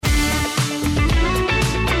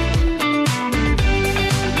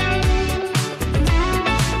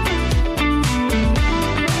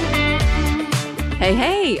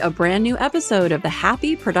Hey, a brand new episode of the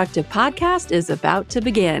Happy Productive Podcast is about to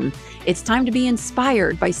begin. It's time to be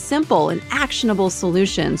inspired by simple and actionable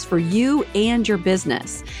solutions for you and your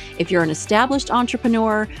business. If you're an established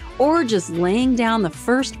entrepreneur or just laying down the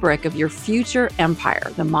first brick of your future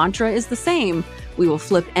empire, the mantra is the same. We will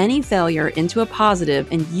flip any failure into a positive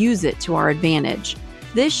and use it to our advantage.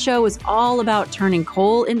 This show is all about turning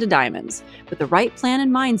coal into diamonds. With the right plan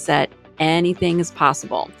and mindset, anything is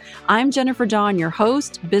possible. I'm Jennifer Dawn, your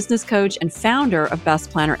host, business coach, and founder of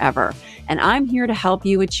Best Planner Ever, and I'm here to help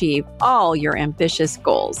you achieve all your ambitious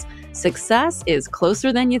goals. Success is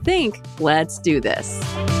closer than you think. Let's do this.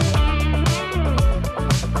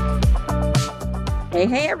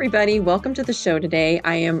 Hey, everybody. Welcome to the show today.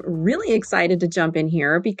 I am really excited to jump in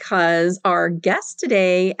here because our guest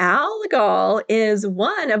today, Al Legal, is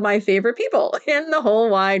one of my favorite people in the whole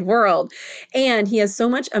wide world. And he has so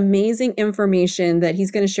much amazing information that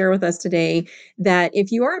he's going to share with us today that if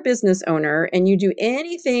you are a business owner and you do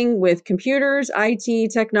anything with computers, IT,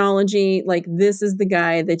 technology, like this is the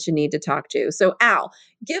guy that you need to talk to. So Al,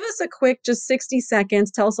 give us a quick, just 60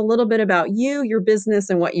 seconds. Tell us a little bit about you, your business,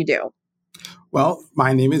 and what you do. Well,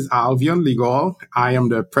 my name is Alvion Legal. I am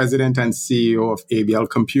the president and CEO of ABL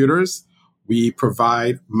Computers. We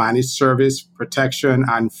provide managed service protection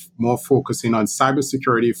and more focusing on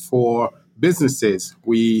cybersecurity for businesses.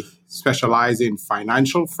 We specialize in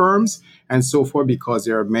financial firms and so forth because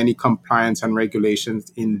there are many compliance and regulations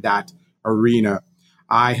in that arena.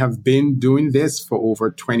 I have been doing this for over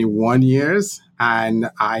 21 years, and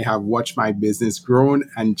I have watched my business grow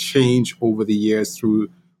and change over the years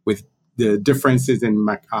with the differences in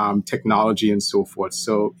technology and so forth.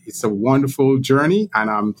 So it's a wonderful journey,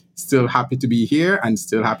 and I'm still happy to be here and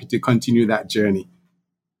still happy to continue that journey.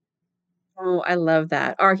 Oh, I love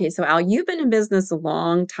that. Okay, so Al, you've been in business a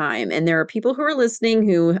long time, and there are people who are listening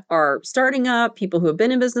who are starting up, people who have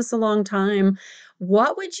been in business a long time.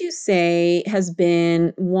 What would you say has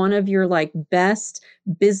been one of your best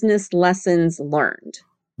business lessons learned?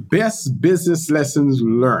 Best business lessons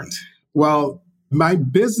learned. Well, my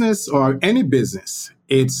business or any business,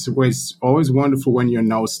 it's always wonderful when you're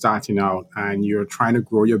now starting out and you're trying to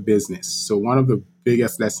grow your business. So one of the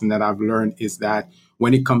biggest lessons that I've learned is that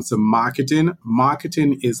when it comes to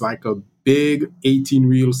marketing is like a big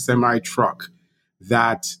 18-wheel semi-truck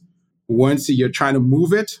that once you're trying to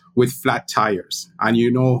move it with flat tires, and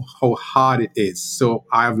you know how hard it is. So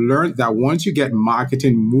I've learned that once you get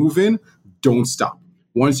marketing moving, don't stop.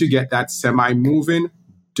 Once you get that semi moving,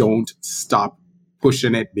 don't stop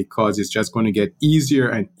pushing it, because it's just going to get easier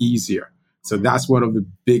and easier. So that's one of the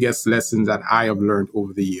biggest lessons that I have learned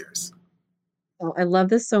over the years. Oh, I love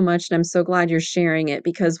this so much, and I'm so glad you're sharing it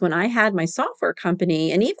because when I had my software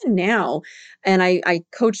company, and even now, and I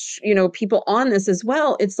coach, people on this as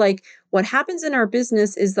well, it's like what happens in our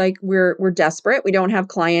business is like we're desperate. We don't have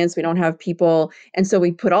clients, we don't have people, and so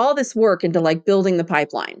we put all this work into building the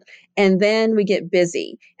pipeline. And then we get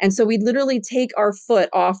busy. And so we literally take our foot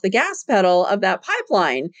off the gas pedal of that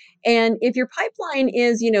pipeline. And if your pipeline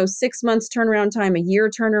is, 6 months turnaround time, a year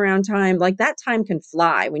turnaround time, that time can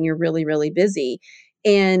fly when you're really, really busy.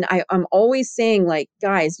 And I'm always saying,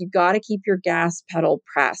 guys, you got to keep your gas pedal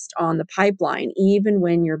pressed on the pipeline, even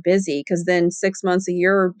when you're busy, because then 6 months, a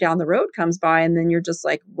year down the road comes by, and then you're just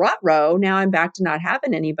like, ruh-roh, now I'm back to not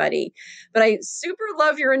having anybody. But I super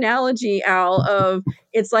love your analogy, Al, of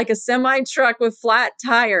it's like a semi truck with flat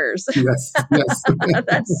tires. Yes.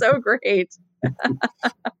 That's so great.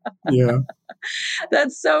 Yeah.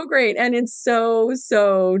 That's so great. And it's so,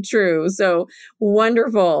 so true. So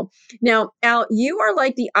wonderful. Now, Al, you are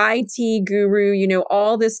like the IT guru,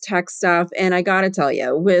 all this tech stuff. And I got to tell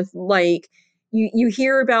you, with you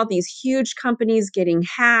hear about these huge companies getting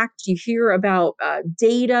hacked. You hear about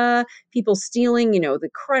data, people stealing, the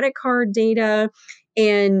credit card data,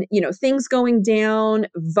 and, things going down,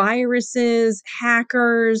 viruses,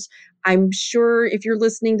 hackers. I'm sure if you're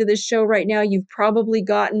listening to this show right now, you've probably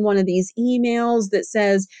gotten one of these emails that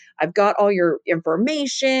says, I've got all your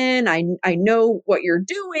information. I know what you're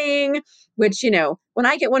doing, which, when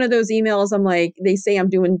I get one of those emails, I'm like, they say I'm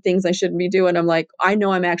doing things I shouldn't be doing. I'm like, I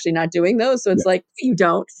know I'm actually not doing those. So it's like, you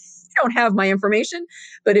don't have my information.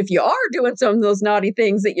 But if you are doing some of those naughty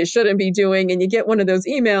things that you shouldn't be doing and you get one of those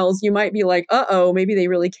emails, you might be like, uh-oh, maybe they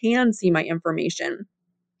really can see my information.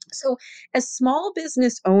 So as small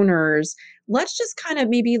business owners, let's just kind of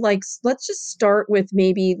maybe let's just start with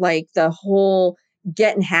maybe the whole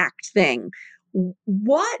getting hacked thing.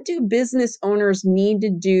 What do business owners need to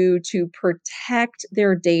do to protect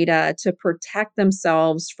their data, to protect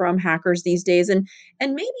themselves from hackers these days? And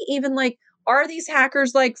maybe even are these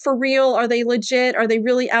hackers like for real? Are they legit? Are they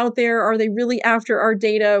really out there? Are they really after our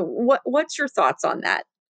data? What's your thoughts on that?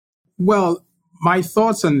 Well, my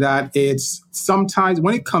thoughts on that, it's sometimes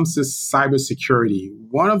when it comes to cybersecurity,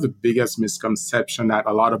 one of the biggest misconceptions that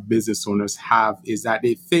a lot of business owners have is that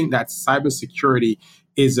they think that cybersecurity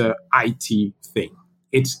is a IT thing.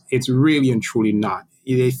 It's really and truly not.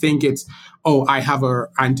 They think it's, oh, I have a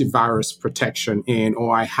antivirus protection in,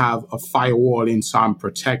 or I have a firewall in, so I'm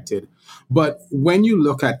protected. But when you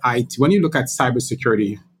look at IT, when you look at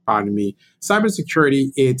cybersecurity, pardon me,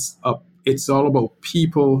 cybersecurity, it's all about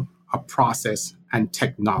people, a process, and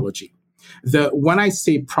technology. When I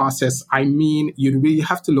say process, I mean you really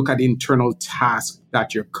have to look at internal tasks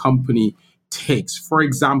that your company takes. For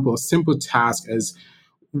example, a simple task is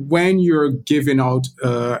when you're giving out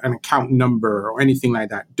an account number or anything like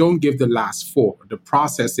that, don't give the last four. The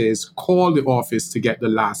process is call the office to get the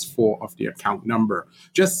last four of the account number.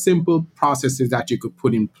 Just simple processes that you could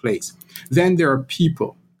put in place. Then there are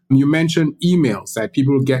people. You mentioned emails, that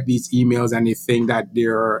people get these emails and they think that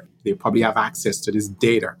they probably have access to this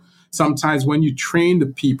data. Sometimes when you train the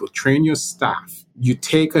people, train your staff, you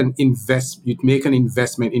make an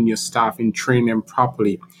investment in your staff and train them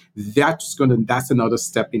properly. That's another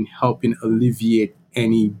step in helping alleviate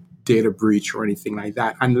any data breach or anything like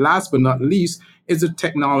that. And last but not least is the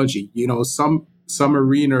technology. Some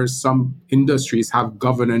arenas, some industries have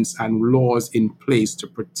governance and laws in place to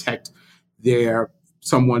protect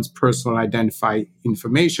someone's personal identified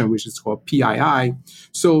information, which is called PII.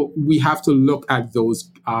 So we have to look at those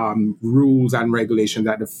rules and regulations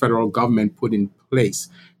that the federal government put in place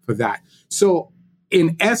for that. So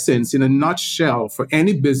in essence, in a nutshell, for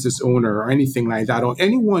any business owner or anything like that, or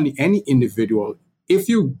anyone, any individual, if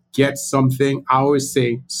you get something, I always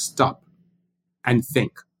say stop and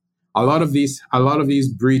think. A lot of these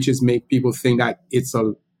breaches make people think that it's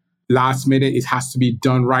a last minute, it has to be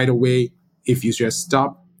done right away. If you just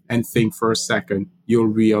stop and think for a second, you'll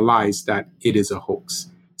realize that it is a hoax.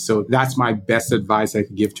 So that's my best advice I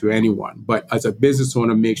could give to anyone. But as a business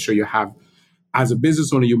owner, make sure you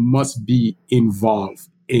must be involved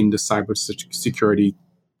in the cybersecurity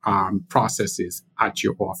processes at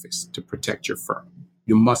your office to protect your firm.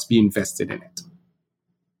 You must be invested in it.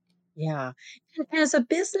 Yeah. And as a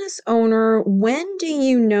business owner, when do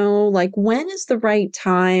you know, like, when is the right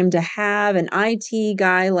time to have an IT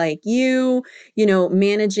guy like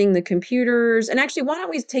managing the computers? And actually, why don't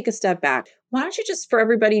we take a step back? Why don't you just, for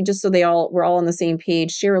everybody, just so we're all on the same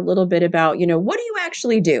page, share a little bit about, what do you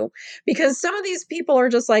actually do? Because some of these people are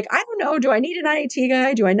just like, I don't know, do I need an IT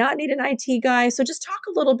guy? Do I not need an IT guy? So just talk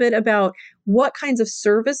a little bit about what kinds of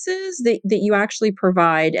services that you actually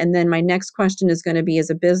provide. And then my next question is going to be, as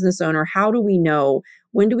a business owner, how do we know,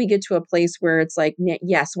 when do we get to a place where it's like,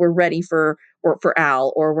 yes, we're ready for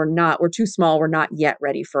Al, or we're too small, we're not yet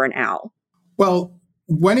ready for an Al? Well,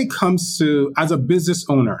 when it comes to, as a business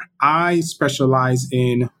owner, I specialize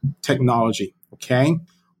in technology. Okay.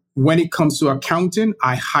 When it comes to accounting,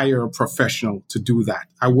 I hire a professional to do that.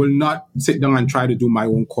 I will not sit down and try to do my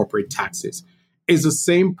own corporate taxes. It's the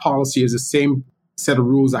same policy, it's the same set of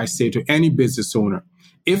rules I say to any business owner.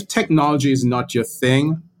 If technology is not your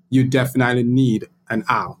thing, you definitely need an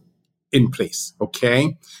Al in place,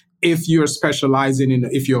 okay? If you're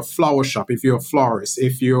if you're a flower shop, if you're a florist,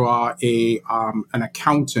 if you are an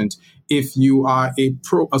accountant, if you are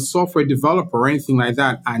a software developer or anything like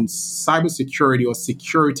that, and cybersecurity or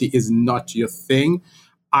security is not your thing,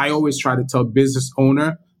 I always try to tell business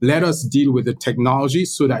owner, let us deal with the technology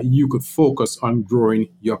so that you could focus on growing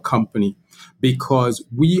your company. Because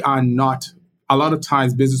a lot of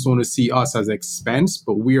times business owners see us as expense,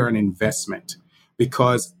 but we are an investment.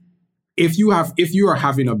 Because if you are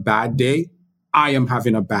having a bad day, I am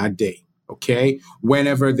having a bad day. Okay.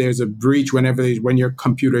 Whenever there's a breach, when your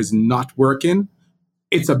computer is not working,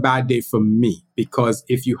 it's a bad day for me, because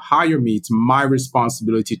if you hire me, it's my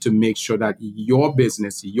responsibility to make sure that your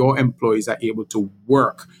business, your employees are able to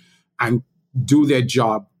work and do their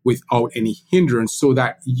job without any hindrance so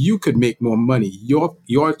that you could make more money. Your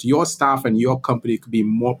staff and your company could be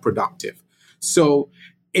more productive. So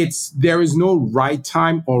there is no right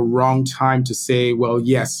time or wrong time to say, well,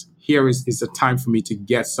 yes, here is a time for me to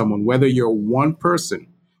get someone, whether you're one person,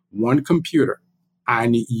 one computer,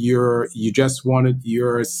 and you're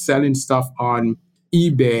selling stuff on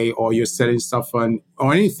eBay, or you're selling stuff on,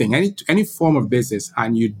 or anything, any form of business,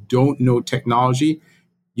 and you don't know technology,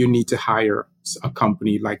 you need to hire a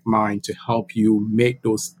company like mine to help you make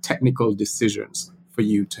those technical decisions for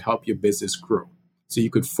you to help your business grow, so you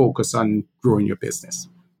could focus on growing your business.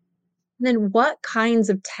 And then what kinds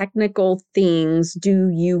of technical things do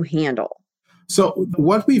you handle? So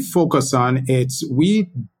what we focus on, it's we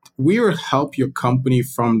will help your company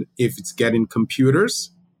from if it's getting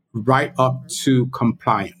computers right up to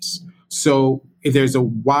compliance. So there's a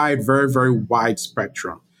wide, very, very wide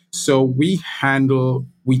spectrum. So we handle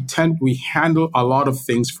a lot of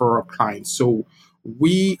things for our clients. So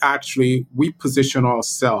we position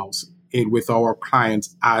ourselves with our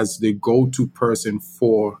clients as the go-to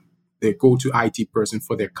IT person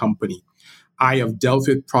for their company. I have dealt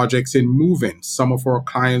with projects in moving. Some of our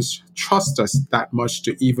clients trust us that much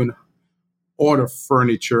to even order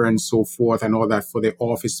furniture and so forth and all that for their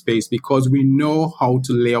office space because we know how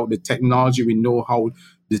to lay out the technology. We know how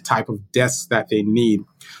the type of desks that they need.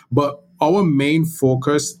 But our main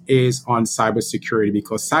focus is on cybersecurity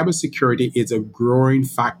because cybersecurity is a growing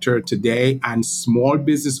factor today, and small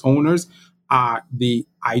business owners are the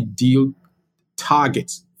ideal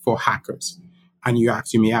targets for hackers. And you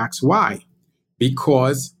may ask why?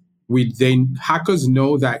 Because hackers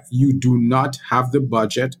know that you do not have the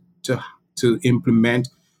budget to implement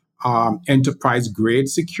enterprise grade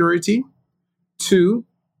security. Two,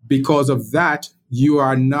 because of that, you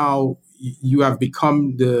have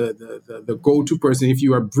become the go-to person. If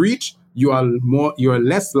you are breached, you are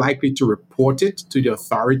less likely to report it to the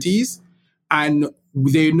authorities, and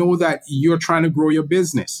they know that you're trying to grow your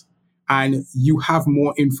business and you have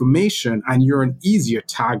more information and you're an easier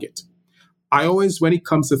target. When it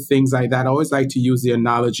comes to things like that, I always like to use the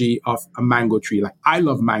analogy of a mango tree. Like, I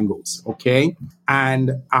love mangoes, okay?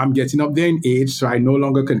 And I'm getting up there in age, so I no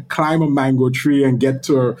longer can climb a mango tree and get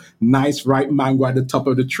to a nice ripe mango at the top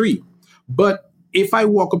of the tree. But if I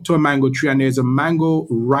walk up to a mango tree and there's a mango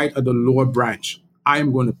right at the lower branch,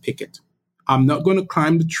 I'm going to pick it. I'm not going to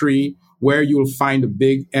climb the tree where you'll find the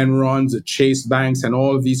big Enrons, the Chase Banks, and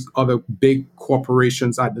all of these other big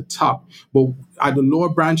corporations at the top. But at the lower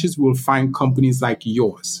branches, we'll find companies like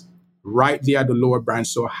yours right there at the lower branch.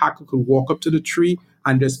 So a hacker could walk up to the tree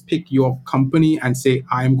and just pick your company and say,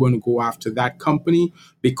 I'm going to go after that company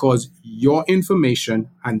because your information,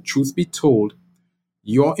 and truth be told,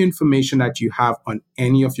 your information that you have on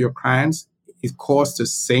any of your clients, it costs the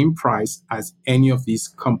same price as any of these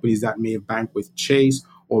companies that may bank with Chase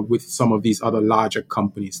or with some of these other larger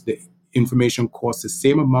companies. The information costs the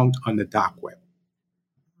same amount on the dark web.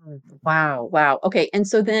 Wow, wow. Okay, and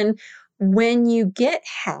so then when you get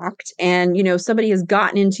hacked and, somebody has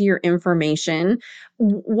gotten into your information,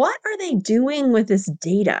 what are they doing with this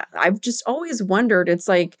data? I've just always wondered. It's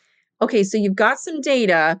like, okay, so you've got some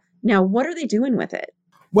data. Now, what are they doing with it?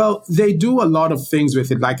 Well, they do a lot of things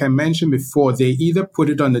with it. Like I mentioned before, they either put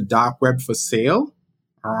it on the dark web for sale.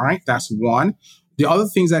 All right, that's one. The other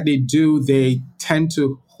things that they do, they tend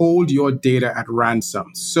to hold your data at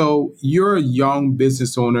ransom. So you're a young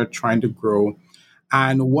business owner trying to grow.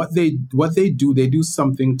 And what they do, they do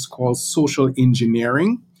something called social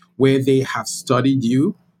engineering, where they have studied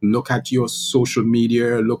you, look at your social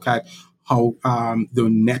media, look at how the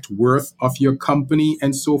net worth of your company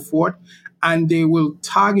and so forth. And they will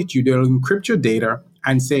target you. They'll encrypt your data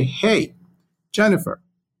and say, hey, Jennifer,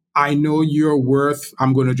 I know you're worth,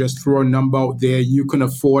 I'm going to just throw a number out there. You can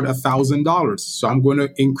afford $1,000. So I'm going to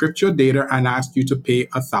encrypt your data and ask you to pay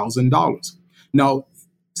 $1,000. Now,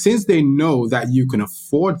 since they know that you can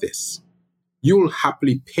afford this, you'll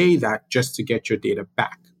happily pay that just to get your data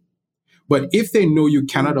back. But if they know you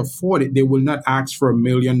cannot afford it, they will not ask for $1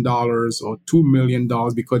 million or $2 million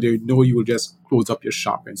because they know you will just close up your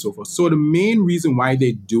shop and so forth. So the main reason why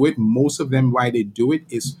they do it, most of them why they do it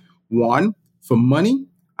is one, for money,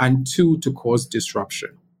 and two, to cause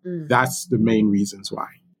disruption. That's the main reasons why.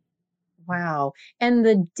 Wow. And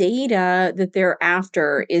the data that they're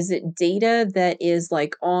after, is it data that is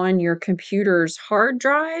like on your computer's hard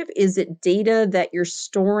drive? Is it data that you're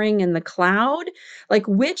storing in the cloud? Like,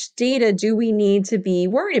 which data do we need to be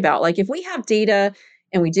worried about? Like, if we have data,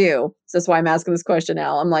 and we do, so that's why I'm asking this question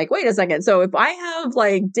now. I'm like, wait a second. So if I have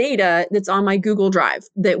like data that's on my Google Drive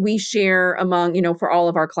that we share among, for all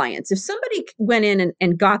of our clients, if somebody went in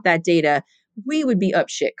and got that data, we would be up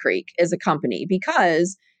shit creek as a company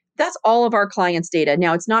because that's all of our clients' data.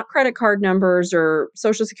 Now, it's not credit card numbers or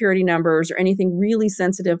social security numbers or anything really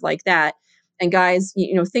sensitive like that. And guys,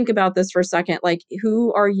 think about this for a second. Like,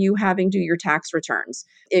 who are you having do your tax returns?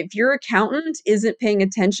 If your accountant isn't paying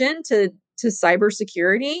attention to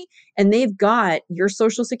cybersecurity and they've got your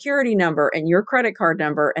social security number and your credit card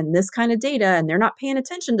number and this kind of data, and they're not paying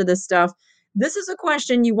attention to this stuff, this is a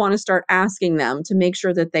question you want to start asking them to make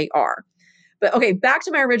sure that they are. But okay, back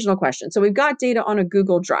to my original question. So we've got data on a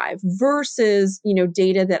Google Drive versus,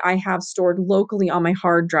 data that I have stored locally on my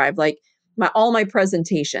hard drive. Like all my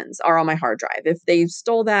presentations are on my hard drive. If they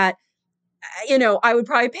stole that, I would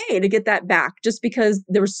probably pay to get that back just because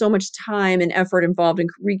there was so much time and effort involved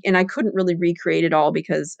and I couldn't really recreate it all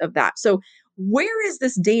because of that. So where is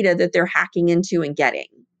this data that they're hacking into and getting?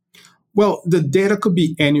 Well, the data could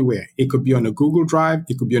be anywhere. It could be on a Google Drive.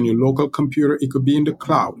 It could be on your local computer. It could be in the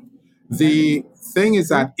cloud. The thing is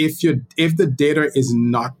that if the data is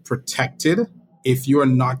not protected, if you are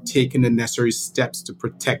not taking the necessary steps to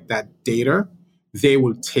protect that data, they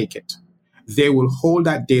will take it. They will hold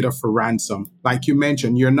that data for ransom. Like you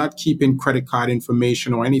mentioned, you're not keeping credit card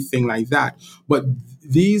information or anything like that. But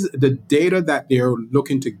the data that they're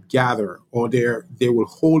looking to gather or they will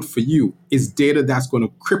hold for you is data that's going to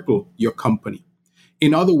cripple your company.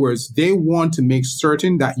 In other words, they want to make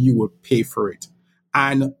certain that you will pay for it.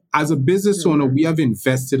 And as a business owner, we have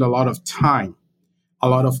invested a lot of time, a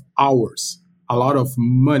lot of hours, a lot of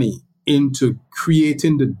money into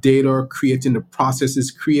creating the data, creating the processes,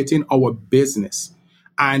 creating our business.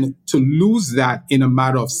 And to lose that in a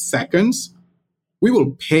matter of seconds, we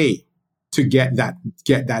will pay to get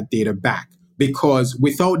that data back. Because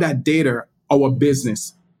without that data, our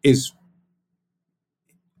business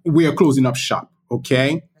we are closing up shop,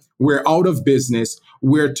 okay? We're out of business.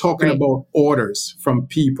 We're talking about orders from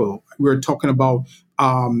people. We're talking about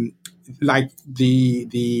like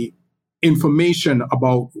the information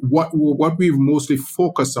about what we've mostly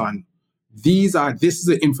focused on. This is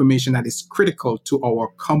the information that is critical to our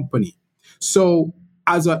company. So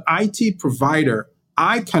as an IT provider,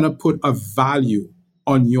 I cannot put a value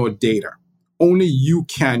on your data. Only you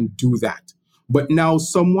can do that. But now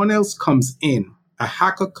someone else comes in, a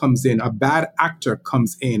hacker comes in, a bad actor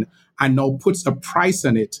comes in, and now puts a price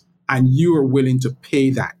on it, and you are willing to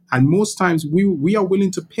pay that. And most times we are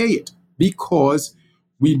willing to pay it because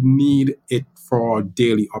we need it for our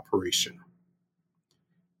daily operation.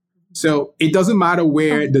 So it doesn't matter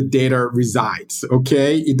where the data resides,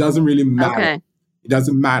 okay? It doesn't really matter. Okay. It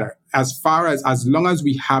doesn't matter. As long as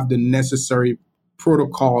we have the necessary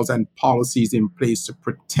protocols and policies in place to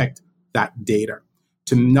protect that data,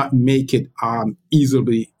 to not make it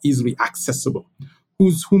easily accessible.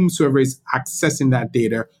 Whomsoever is accessing that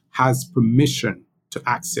data has permission to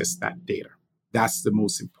access that data. That's the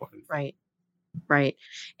most important. Right. Right.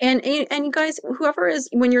 And you guys, whoever is,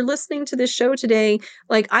 when you're listening to this show today,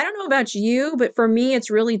 like, I don't know about you, but for me, it's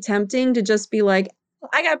really tempting to just be like,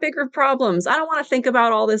 I got bigger problems. I don't want to think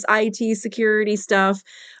about all this IT security stuff.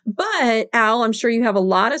 But Al, I'm sure you have a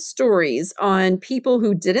lot of stories on people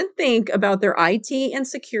who didn't think about their IT and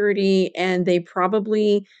security, and they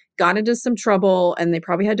probably got into some trouble and they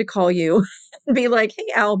probably had to call you and be like, hey,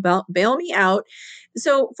 Al, bail me out.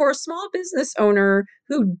 So for a small business owner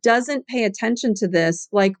who doesn't pay attention to this,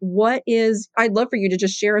 like I'd love for you to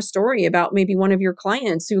just share a story about maybe one of your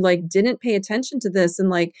clients who like didn't pay attention to this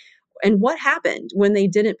and what happened when they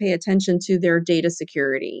didn't pay attention to their data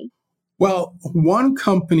security. Well, one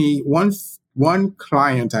client,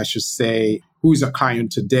 I should say, who is a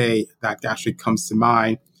client today that actually comes to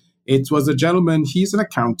mind. It was a gentleman, he's an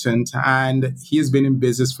accountant, and he has been in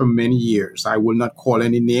business for many years. I will not call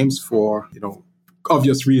any names for,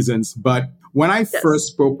 obvious reasons. But when I first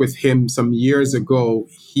spoke with him some years ago,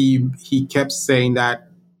 he kept saying that,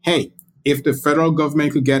 hey, if the federal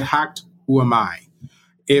government could get hacked, who am I?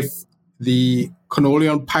 If the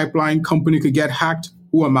Colonial Pipeline Company could get hacked,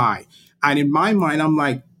 who am I? And in my mind, I'm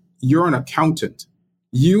like, you're an accountant.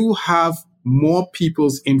 You have more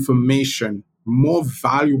people's information, more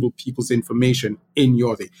valuable people's information in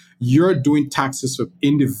your thing. You're doing taxes for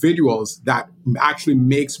individuals that actually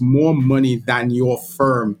makes more money than your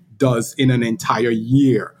firm does in an entire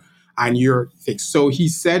year. And so he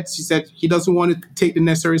said he doesn't want to take the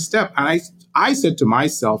necessary step. And I said to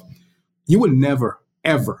myself, you will never,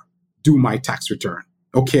 ever do my tax return.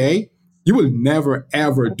 Okay? You will never,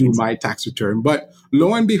 ever do my tax return. But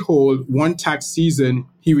lo and behold, one tax season,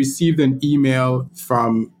 he received an email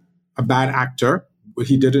from a bad actor, but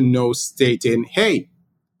he didn't know, stating, hey,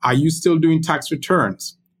 are you still doing tax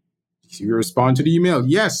returns? You respond to the email,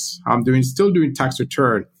 yes, I'm still doing tax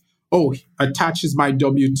return. Oh, attaches my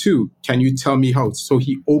W-2. Can you tell me how? So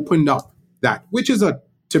he opened up that, which is a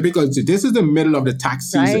typical, this is the middle of the tax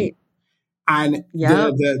season. Right. And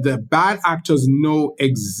the bad actors know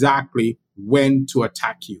exactly when to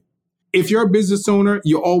attack you. If you're a business owner,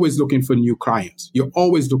 you're always looking for new clients. You're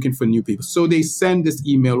always looking for new people. So they send this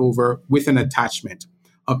email over with an attachment,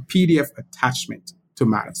 a PDF attachment to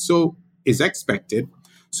matter. So it's expected.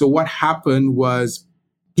 So what happened was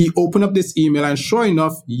he opened up this email and sure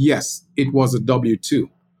enough, yes, it was a W-2.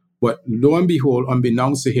 But lo and behold,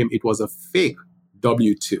 unbeknownst to him, it was a fake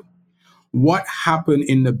W-2. What happened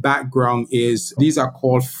in the background is these are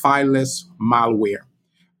called fileless malware.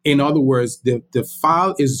 In other words, the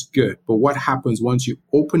file is good, but what happens once you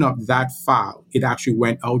open up that file, it actually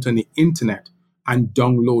went out on the internet and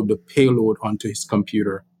download the payload onto his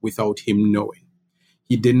computer without him knowing.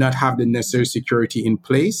 He did not have the necessary security in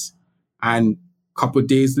place. And a couple of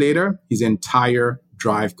days later, his entire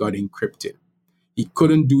drive got encrypted. He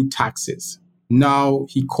couldn't do taxes. Now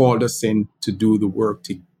he called us in to do the work,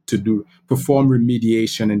 perform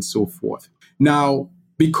remediation and so forth. Now,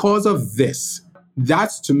 because of this,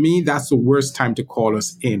 to me, that's the worst time to call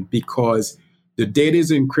us in because the data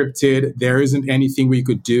is encrypted. There isn't anything we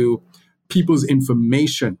could do. People's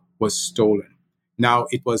information was stolen. Now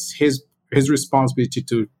it was his responsibility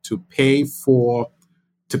to pay for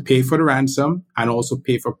the ransom and also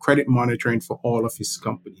pay for credit monitoring for all of his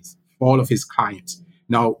companies, for all of his clients.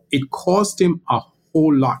 Now it cost him a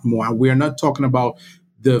whole lot more. And we're not talking about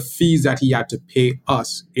the fees that he had to pay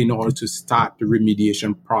us in order to start the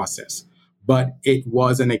remediation process. But it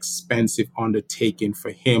was an expensive undertaking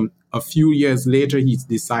for him. A few years later, he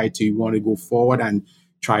decided to want to go forward and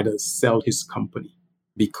try to sell his company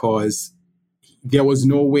because there was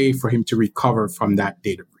no way for him to recover from that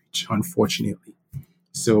data breach, unfortunately.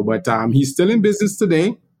 So, but he's still in business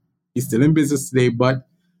today. But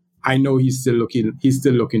I know he's still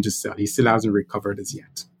looking to sell. He still hasn't recovered as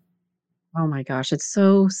yet. Oh my gosh, it's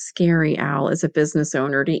so scary, Al, as a business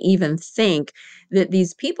owner to even think that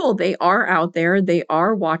these people, they are out there, they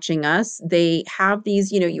are watching us. They have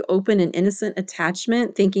these, you open an innocent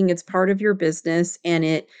attachment thinking it's part of your business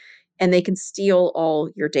and they can steal all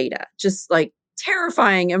your data. Just like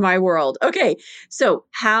terrifying in my world. Okay, so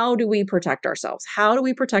how do we protect ourselves? How do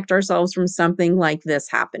we protect ourselves from something like this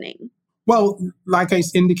happening? Well, like I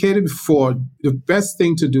indicated before, the best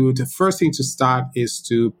thing to do, the first thing to start is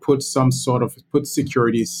to put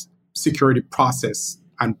security process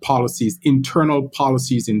and policies, internal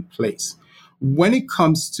policies in place. When it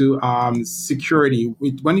comes to security,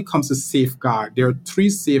 when it comes to safeguard, there are three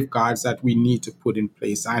safeguards that we need to put in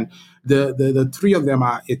place. And the three of them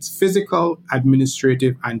are, it's physical,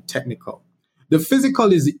 administrative, and technical. The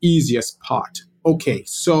physical is the easiest part. Okay,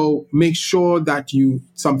 so make sure that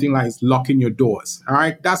something like locking your doors. All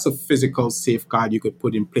right, that's a physical safeguard you could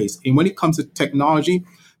put in place. And when it comes to technology,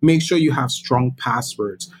 make sure you have strong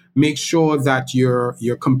passwords. Make sure that your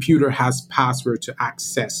computer has password to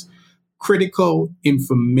access critical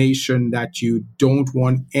information that you don't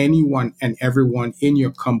want anyone and everyone in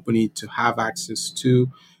your company to have access to.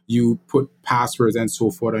 You put passwords and so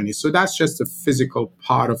forth on it. So that's just the physical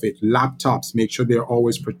part of it. Laptops, make sure they're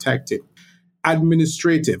always protected.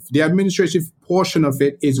 The administrative portion of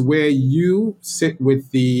it is where you sit with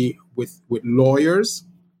with lawyers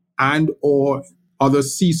and or other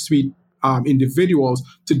C-suite individuals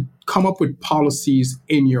to come up with policies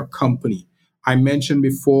in your company. I mentioned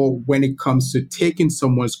before, when it comes to taking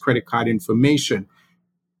someone's credit card information,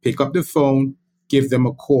 pick up the phone, give them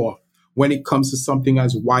a call. When it comes to something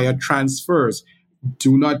as wire transfers,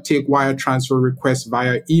 do not take wire transfer requests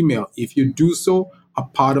via email. If you do so, a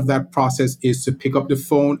part of that process is to pick up the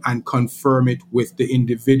phone and confirm it with the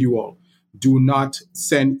individual. Do not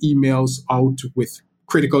send emails out with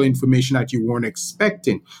critical information that you weren't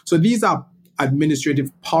expecting. So these are administrative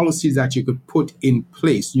policies that you could put in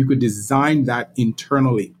place. You could design that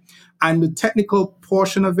internally. And the technical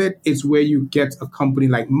portion of it is where you get a company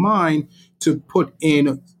like mine to put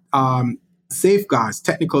in safeguards,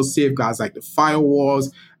 technical safeguards like the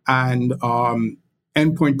firewalls and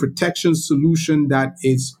endpoint protection solution that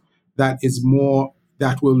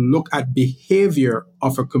will look at behavior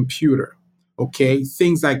of a computer. Okay,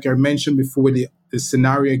 things like I mentioned before, the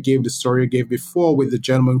story I gave before with the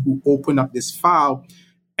gentleman who opened up this file.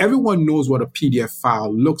 Everyone knows what a PDF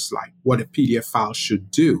file looks like, what a PDF file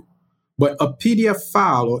should do. But a PDF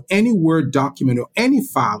file or any Word document or any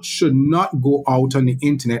file should not go out on the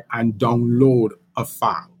internet and download a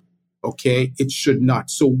file. Okay, it should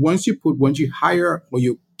not. So once you hire or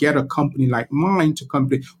you get a company like mine to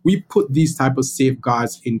complete, we put these type of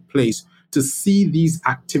safeguards in place to see these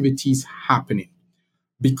activities happening.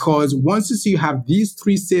 Because once you have these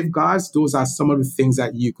three safeguards, those are some of the things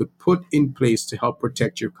that you could put in place to help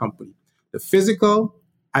protect your company: the physical,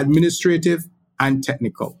 administrative, and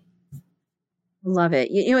technical. Love it.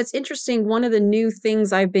 It's interesting. One of the new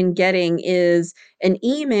things I've been getting is an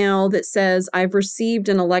email that says I've received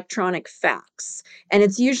an electronic fax. And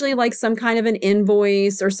it's usually like some kind of an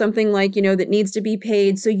invoice or something like, that needs to be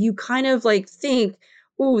paid. So you kind of like think,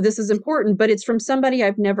 oh, this is important, but it's from somebody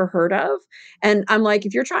I've never heard of. And I'm like,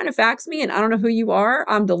 if you're trying to fax me and I don't know who you are,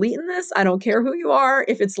 I'm deleting this. I don't care who you are.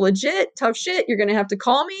 If it's legit, tough shit, you're going to have to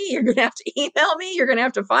call me. You're going to have to email me. You're going to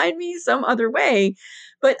have to find me some other way.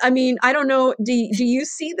 But I mean, I don't know. Do you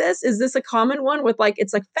see this? Is this a common one with like,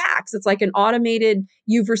 it's like fax? It's like an automated,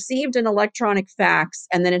 you've received an electronic fax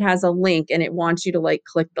and then it has a link and it wants you to like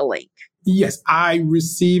click the link. Yes, I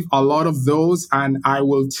receive a lot of those, and I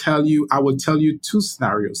will tell you two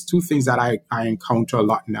scenarios, two things that I encounter a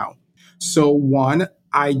lot now. So one,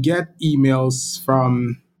 I get emails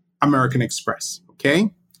from American Express,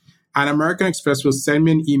 okay? And American Express will send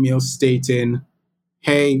me an email stating,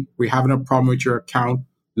 hey, we're having a problem with your account,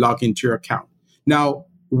 log into your account. Now,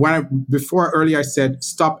 before earlier I said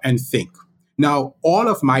stop and think. Now, all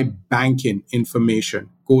of my banking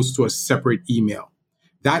information goes to a separate email.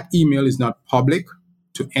 That email is not public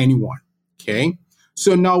to anyone, okay?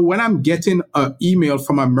 So now when I'm getting an email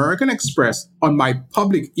from American Express on my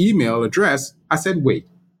public email address, I said, wait,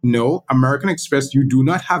 no, American Express, you do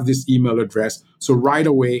not have this email address. So right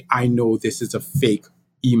away, I know this is a fake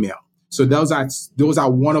email. So those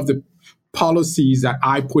are one of the policies that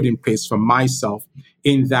I put in place for myself,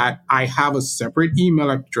 in that I have a separate email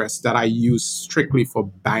address that I use strictly for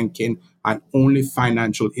banking, and only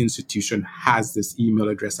financial institution has this email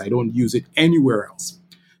address. I don't use it anywhere else.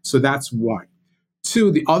 So that's one.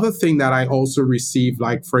 Two, the other thing that I also receive,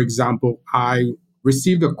 like, for example, I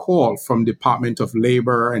received a call from Department of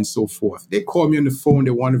Labor and so forth. They call me on the phone.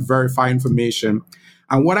 They want to verify information.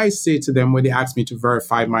 And what I say to them when they ask me to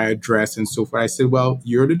verify my address and so forth, I said, well,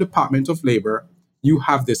 you're the Department of Labor. You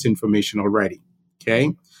have this information already,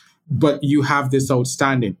 okay? But you have this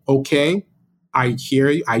outstanding. Okay, I hear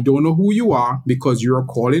you. I don't know who you are because you're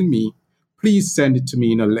calling me. Please send it to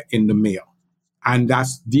me in the mail. And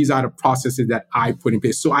these are the processes that I put in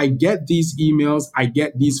place. So I get these emails, I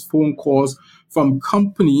get these phone calls from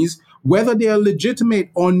companies, whether they are legitimate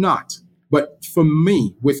or not. But for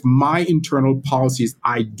me, with my internal policies,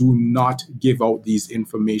 I do not give out these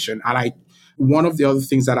information. And one of the other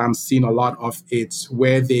things that I'm seeing a lot of, it's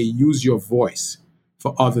where they use your voice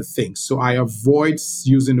for other things. So I avoid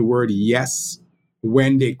using the word yes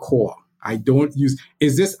when they call. I don't use,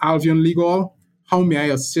 is this Alvion Legal? How may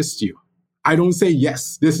I assist you? I don't say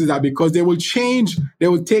yes, this is that, because they will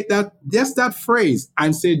take that phrase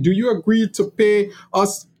and say, do you agree to pay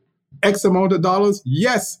us X amount of dollars?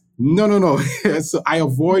 Yes. No. So I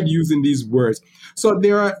avoid using these words. So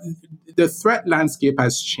the threat landscape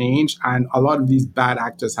has changed, and a lot of these bad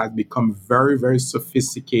actors have become very, very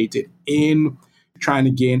sophisticated in trying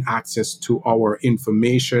to gain access to our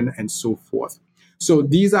information and so forth. So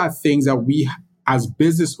these are things that we, as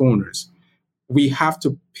business owners, we have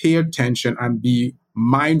to pay attention and be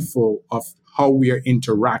mindful of how we are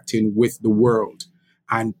interacting with the world,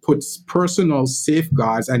 and put personal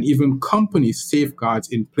safeguards and even company safeguards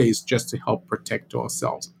in place just to help protect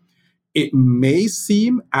ourselves. It may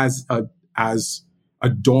seem as a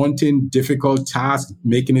daunting, difficult task,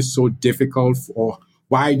 making it so difficult, or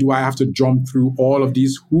why do I have to jump through all of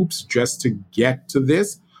these hoops just to get to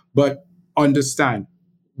this? But understand,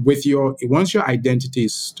 once your identity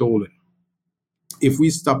is stolen, if we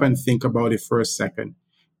stop and think about it for a second,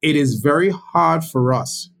 it is very hard for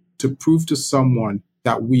us to prove to someone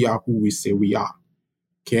that we are who we say we are,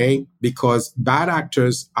 okay? Because bad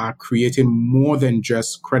actors are creating more than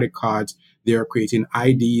just credit cards. They're creating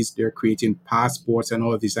IDs, they're creating passports and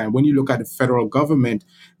all of this. And when you look at the federal government,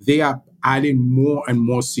 they are adding more and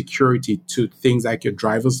more security to things like your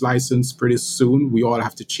driver's license. Pretty soon, we all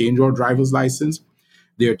have to change our driver's license.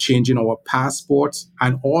 They're changing our passports,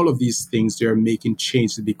 and all of these things, they're making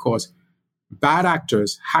changes because bad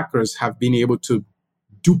actors, hackers, have been able to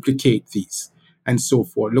duplicate these and so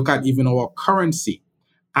forth. Look at even our currency.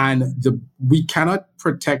 And we cannot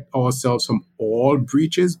protect ourselves from all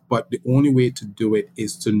breaches, but the only way to do it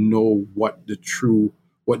is to know what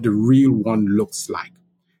the real one looks like.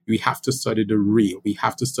 We have to study the real. We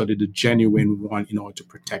have to study the genuine one in order to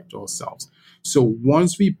protect ourselves. So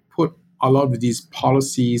once we put a lot of these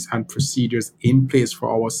policies and procedures in place for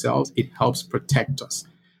ourselves, it helps protect us.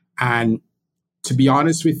 And to be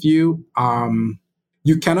honest with you,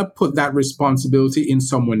 you cannot put that responsibility in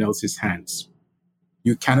someone else's hands.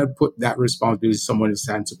 You cannot put that responsibility in someone else's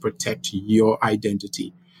hands to protect your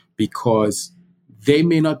identity, because they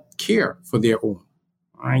may not care for their own.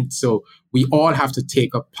 Right? So we all have to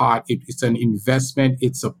take a part. It's an investment.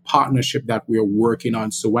 It's a partnership that we're working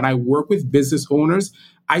on. So when I work with business owners,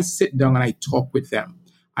 I sit down and I talk with them.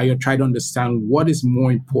 I try to understand what is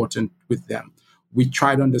more important with them. We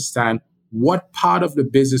try to understand what part of the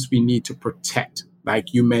business we need to protect.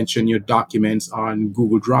 Like you mentioned, your documents on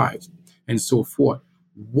Google Drive and so forth.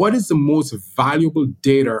 What is the most valuable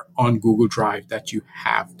data on Google Drive that you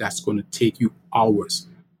have that's going to take you hours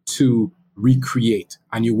to recreate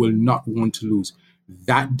and you will not want to lose?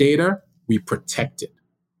 That data, we protect it.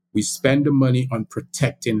 We spend the money on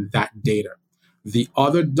protecting that data. The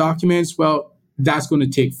other documents, well, that's going to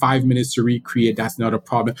take 5 minutes to recreate. That's not a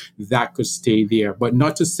problem. That could stay there. But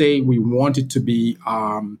not to say we want it to be,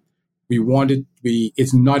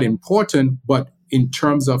 it's not important, but in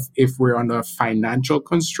terms of if we're under a financial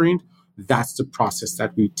constraint, that's the process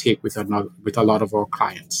that we take with a lot of our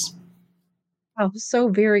clients. Oh, so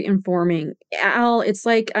very informing. Al, it's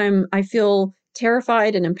like I feel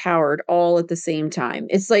terrified and empowered all at the same time.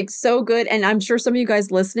 It's like so good. And I'm sure some of you guys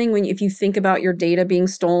listening, if you think about your data being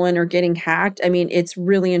stolen or getting hacked, I mean, it's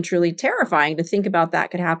really and truly terrifying to think about that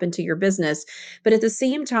could happen to your business. But at the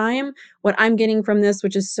same time, what I'm getting from this,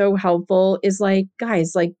 which is so helpful, is like,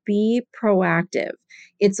 guys, like be proactive.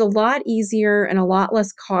 It's a lot easier and a lot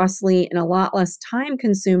less costly and a lot less time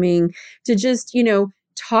consuming to just,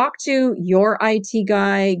 talk to your IT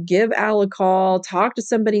guy, give Al a call, talk to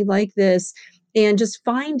somebody like this, and just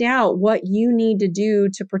find out what you need to do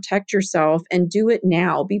to protect yourself and do it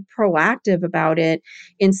now. Be proactive about it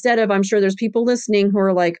instead of, I'm sure there's people listening who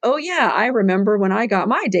are like, oh, yeah, I remember when I got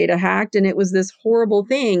my data hacked and it was this horrible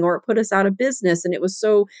thing, or it put us out of business and it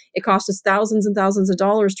cost us thousands and thousands of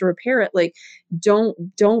dollars to repair it. Like, don't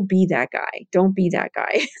be that guy. Don't be that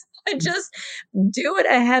guy. Just do it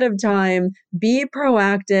ahead of time, be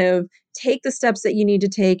proactive, take the steps that you need to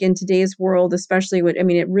take in today's world, especially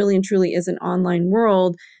it really and truly is an online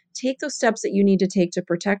world. Take those steps that you need to take to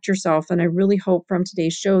protect yourself. And I really hope from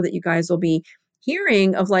today's show that you guys will be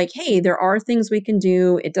hearing of like, hey, there are things we can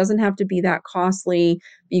do. It doesn't have to be that costly,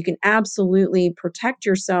 but you can absolutely protect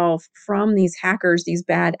yourself from these hackers, these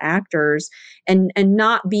bad actors, and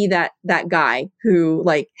not be that guy who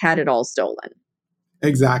like had it all stolen.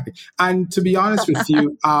 Exactly. And to be honest with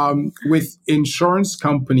you, with insurance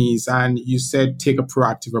companies, and you said take a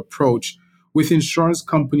proactive approach, with insurance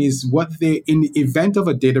companies, in the event of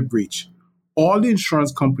a data breach, all the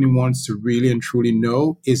insurance company wants to really and truly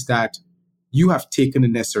know is that you have taken the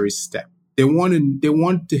necessary step. They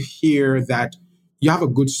want to hear that you have a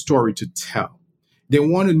good story to tell. They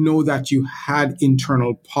want to know that you had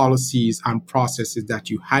internal policies and processes that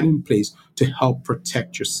you had in place to help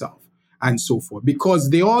protect yourself and so forth,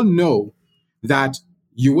 because they all know that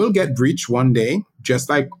you will get breached one day, just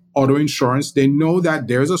like auto insurance. They know that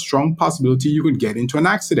there's a strong possibility you could get into an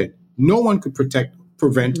accident. No one could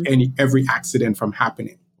prevent every accident from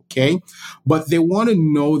happening. Okay. But they want to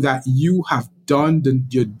know that you have done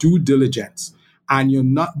your due diligence and you're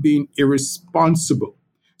not being irresponsible.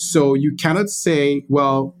 So you cannot say,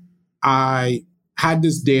 well, I had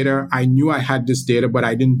this data. I knew I had this data, but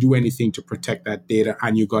I didn't do anything to protect that data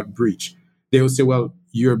and you got breached. They will say, well,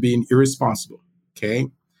 you're being irresponsible. Okay.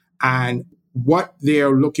 And what they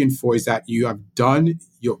are looking for is that you have done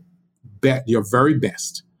your very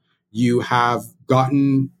best. You've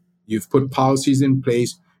put policies in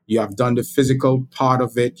place. You have done the physical part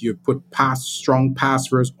of it. You've put strong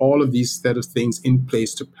passwords, all of these set of things in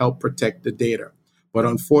place to help protect the data. But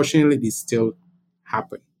unfortunately, they still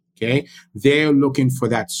happen. Okay. They're looking for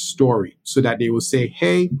that story so that they will say,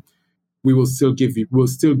 hey, we'll still give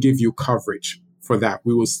you coverage for that.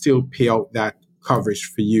 We will still pay out that coverage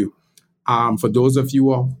for you. For those of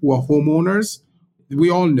you who are homeowners,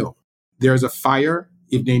 we all know there's a fire.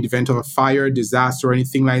 If in the event of a fire, disaster, or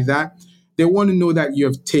anything like that, they want to know that you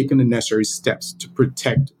have taken the necessary steps to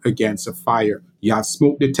protect against a fire. You have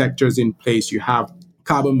smoke detectors in place. You have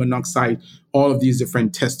carbon monoxide, all of these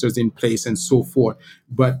different testers in place and so forth,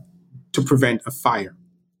 but to prevent a fire.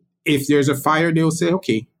 If there's a fire, they'll say,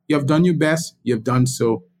 okay, you have done your best. You have done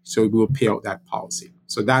so we will pay out that policy.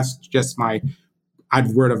 So that's just my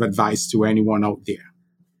word of advice to anyone out there.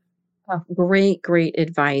 Oh, great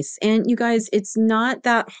advice. And you guys, it's not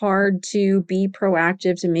that hard to be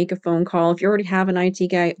proactive, to make a phone call. If you already have an IT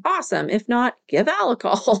guy, awesome. If not, give Al a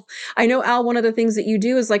call. I know, Al, one of the things that you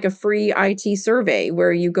do is like a free IT survey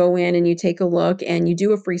where you go in and you take a look and you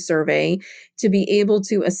do a free survey to be able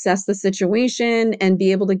to assess the situation and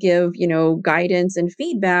be able to give, guidance and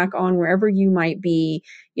feedback on wherever you might be,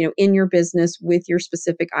 in your business with your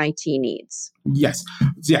specific IT needs. Yes.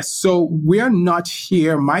 So we're not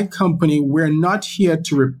here, my company, we're not here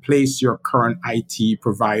to replace your current IT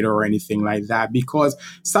provider or anything like that, because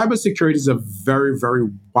cybersecurity is a very, very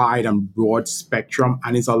wide and broad spectrum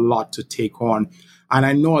and it's a lot to take on. And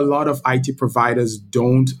I know a lot of IT providers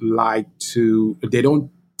don't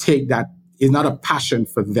take that. It's not a passion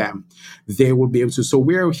for them. They will be able to. So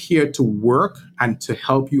we're here to work and to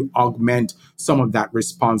help you augment some of that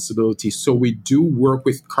responsibility. So we do work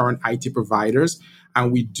with current IT providers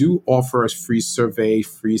and we do offer a free survey,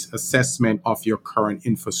 free assessment of your current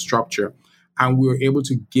infrastructure. And we're able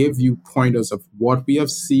to give you pointers of what we have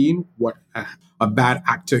seen, what a bad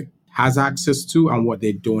actor has access to and what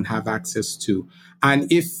they don't have access to.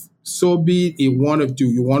 And if so be it, you want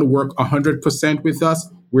to work 100% with us,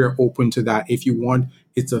 we're open to that. If you want,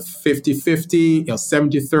 it's a 50-50, a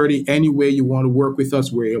 70-30, any way you want to work with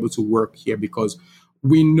us, we're able to work here because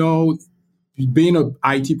we know being an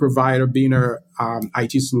IT provider, being an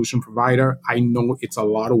IT solution provider, I know it's a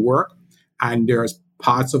lot of work. And there's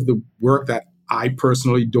parts of the work that I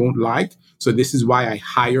personally don't like. So this is why I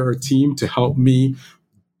hire a team to help me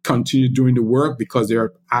continue doing the work, because there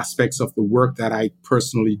are aspects of the work that I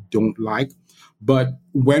personally don't like. But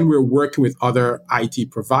when we're working with other IT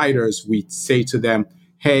providers, we say to them,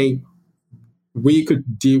 hey, we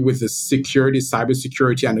could deal with the security,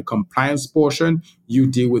 cybersecurity, and the compliance portion. You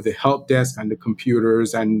deal with the help desk and the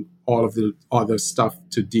computers and all of the other stuff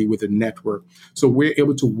to deal with the network. So we're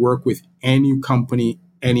able to work with any company,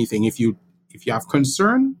 anything. If you have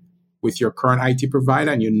concern with your current IT provider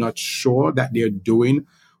and you're not sure that they're doing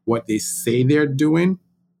what they say they're doing,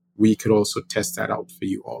 we could also test that out for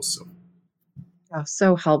you also. Oh,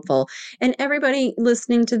 so helpful. And everybody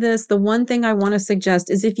listening to this, the one thing I want to suggest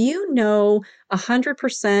is if you know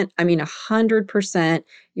 100%, 100%,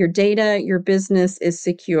 your data, your business is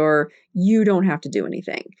secure, you don't have to do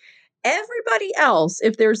anything. Everybody else,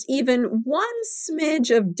 if there's even one smidge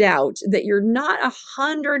of doubt that you're not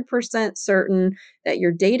 100% certain that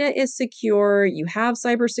your data is secure, you have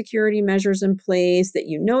cybersecurity measures in place, that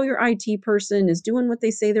you know your IT person is doing what they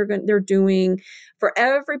say they're doing. For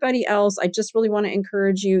everybody else, I just really want to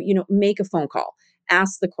encourage you, make a phone call,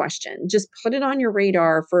 ask the question, just put it on your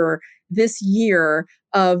radar for this year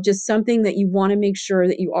of just something that you want to make sure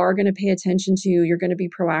that you are going to pay attention to, you're going to be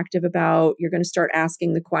proactive about, you're going to start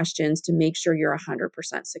asking the questions to make sure you're 100%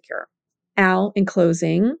 secure. Al, in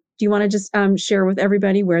closing, do you want to just share with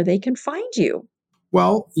everybody where they can find you?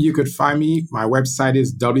 Well, you could find me. My website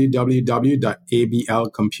is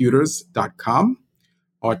www.ablcomputers.com.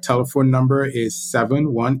 Our telephone number is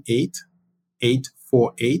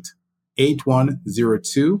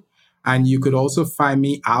 718-848-8102. And you could also find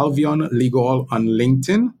me, Alvion Legal, on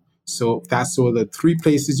LinkedIn. So that's all the three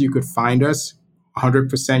places you could find us.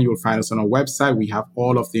 100% you'll find us on our website. We have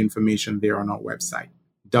all of the information there on our website,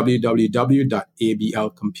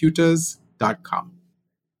 www.ablcomputers.com.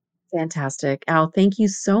 Fantastic. Al, thank you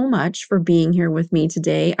so much for being here with me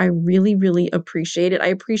today. I really, really appreciate it. I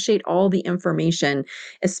appreciate all the information,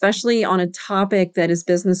 especially on a topic that as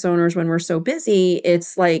business owners, when we're so busy,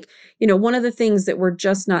 it's like, one of the things that we're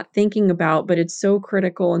just not thinking about, but it's so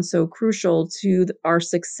critical and so crucial to our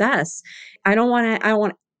success. I don't want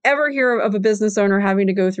to ever hear of a business owner having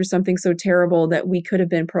to go through something so terrible that we could have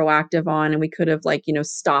been proactive on and we could have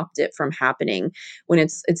stopped it from happening, when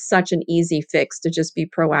it's such an easy fix to just be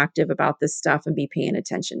proactive about this stuff and be paying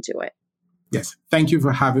attention to it. Yes. Thank you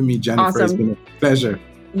for having me, Jennifer. Awesome. It's been a pleasure.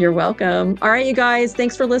 You're welcome. All right, you guys,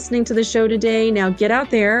 thanks for listening to the show today. Now get out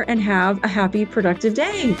there and have a happy, productive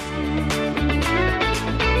day.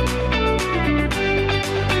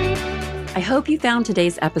 I hope you found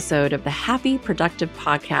today's episode of the Happy Productive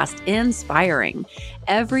Podcast inspiring.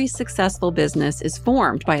 Every successful business is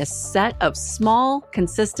formed by a set of small,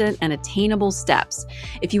 consistent, and attainable steps.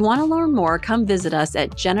 If you want to learn more, come visit us at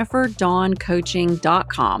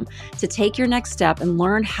jenniferdawncoaching.com to take your next step and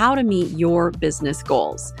learn how to meet your business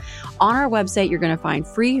goals. On our website, you're going to find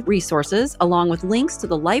free resources along with links to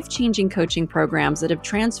the life-changing coaching programs that have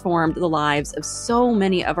transformed the lives of so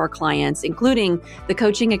many of our clients, including the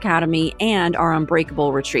Coaching Academy and our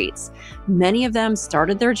Unbreakable retreats. Many of them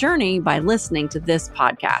started their journey by listening to this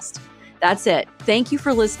podcast. That's it. Thank you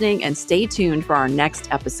for listening and stay tuned for our next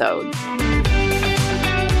episode.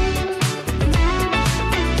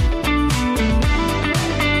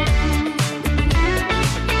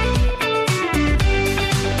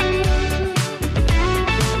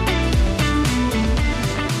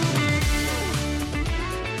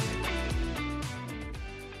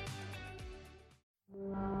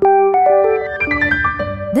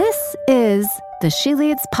 This is the She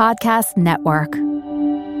Leads Podcast Network.